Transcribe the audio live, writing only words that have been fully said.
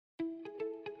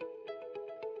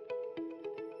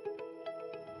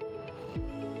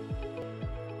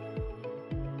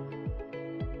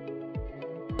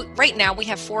Right now we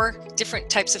have 4 different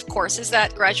types of courses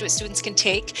that graduate students can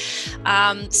take.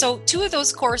 So 2 of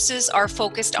those courses are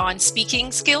focused on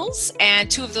speaking skills, and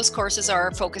 2 of those courses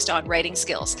are focused on writing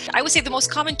skills. I would say the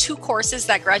most common 2 courses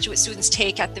that graduate students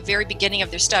take at the very beginning of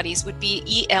their studies would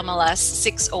be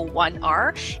EMLS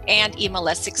 601R and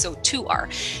EMLS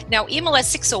 602R. Now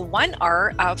EMLS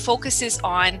 601R focuses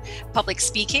on public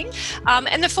speaking,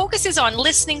 and the focus is on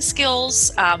listening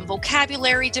skills,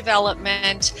 vocabulary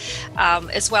development,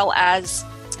 as well as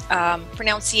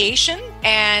pronunciation,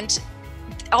 and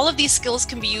all of these skills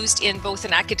can be used in both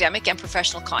an academic and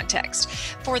professional context.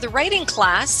 For the writing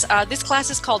class, this class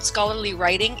is called Scholarly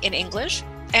Writing in English,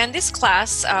 and this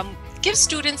class gives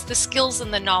students the skills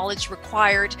and the knowledge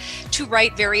required to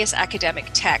write various academic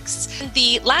texts.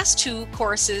 The last 2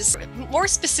 courses more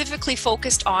specifically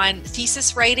focused on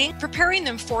thesis writing, preparing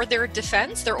them for their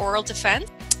defense, their oral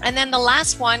defense. And then the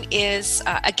last one is,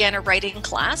 again, a writing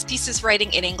class, thesis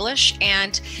writing in English,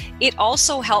 and it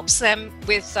also helps them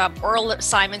with oral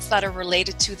assignments that are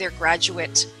related to their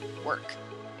graduate work.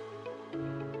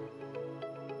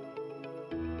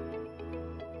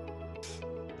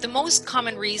 The most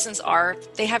common reasons are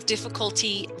they have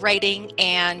difficulty writing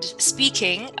and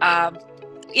speaking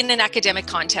in an academic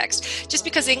context. Just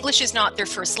because English is not their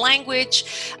first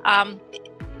language,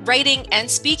 writing and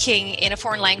speaking in a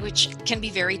foreign language can be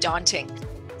very daunting.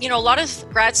 You know, a lot of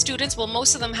grad students, well,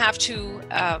 most of them have to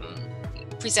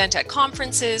present at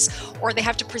conferences, or they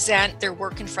have to present their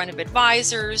work in front of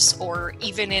advisors, or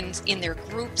even in their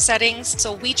group settings.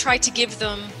 So we try to give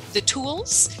them the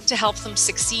tools to help them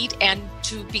succeed and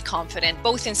to be confident,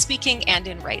 both in speaking and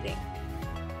in writing.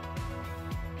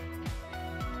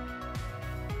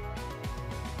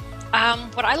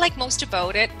 What I like most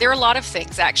about it, there are a lot of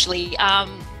things actually.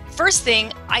 First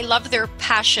thing, I love their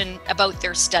passion about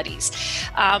their studies.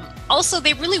 Also,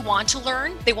 they really want to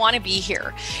learn, they want to be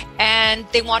here, and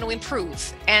they want to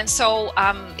improve. And so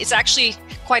it's actually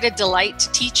quite a delight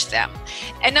to teach them.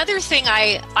 Another thing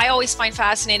I always find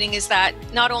fascinating is that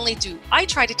not only do I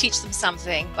try to teach them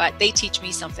something, but they teach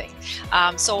me something.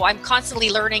 So I'm constantly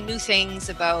learning new things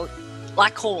about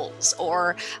black holes,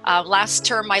 or last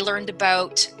term I learned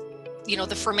about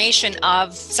the formation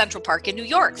of Central Park in New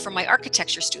York from my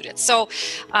architecture students. So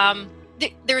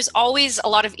there's always a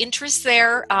lot of interest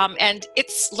there, and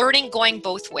it's learning going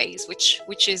both ways,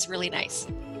 which is really nice.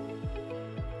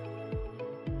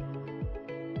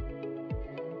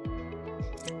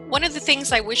 One of the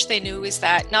things I wish they knew is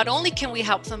that not only can we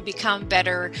help them become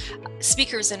better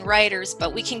speakers and writers,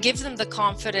 but we can give them the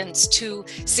confidence to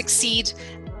succeed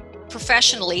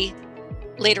professionally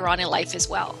later on in life as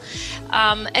well.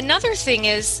 Another thing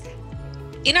is,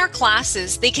 in our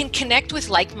classes, they can connect with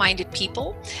like-minded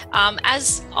people,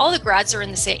 as all the grads are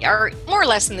are more or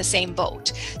less in the same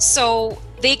boat. So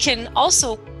they can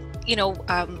also,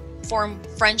 form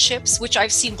friendships, which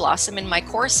I've seen blossom in my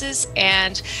courses.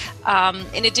 And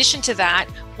in addition to that,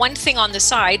 one thing on the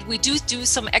side, we do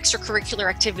some extracurricular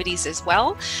activities as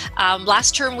well.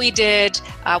 Last term we had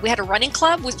a running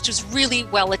club, which was really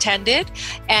well attended.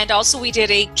 And also we did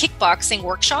a kickboxing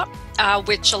workshop,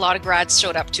 which a lot of grads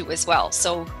showed up to as well.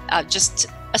 So just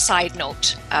a side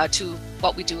note to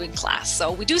what we do in class.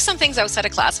 So we do some things outside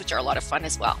of class, which are a lot of fun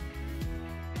as well.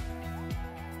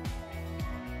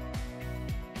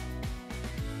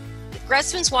 Grad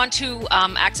students want to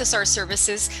access our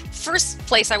services. First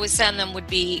place I would send them would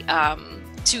be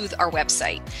to our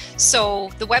website.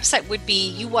 So the website would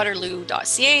be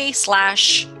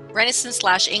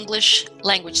uwaterloo.ca/Renaissance/English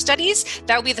Language Studies.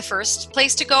 That would be the first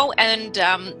place to go, and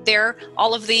there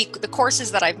all of the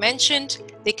courses that I've mentioned,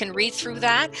 they can read through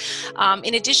that.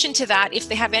 In addition to that, if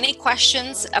they have any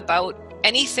questions about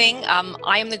anything,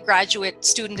 I am the graduate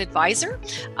student advisor.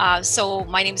 So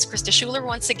my name is Christa Schuller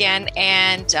once again,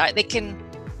 and they can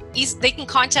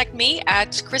contact me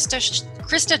at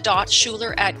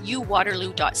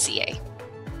Christa.Schuller@uwaterloo.ca.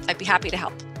 I'd be happy to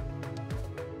help.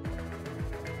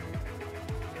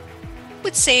 I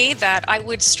would say that I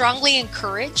would strongly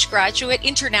encourage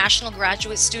international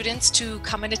graduate students to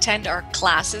come and attend our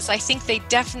classes. I think they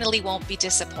definitely won't be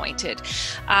disappointed.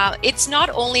 It's not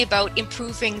only about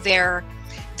improving their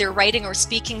writing or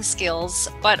speaking skills,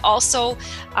 but also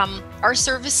our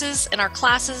services and our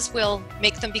classes will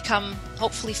make them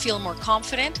hopefully feel more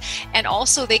confident, and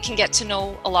also they can get to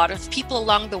know a lot of people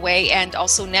along the way and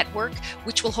also network,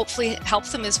 which will hopefully help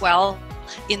them as well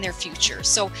in their future.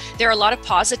 So there are a lot of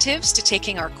positives to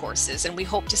taking our courses, and we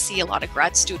hope to see a lot of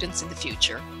grad students in the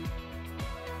future.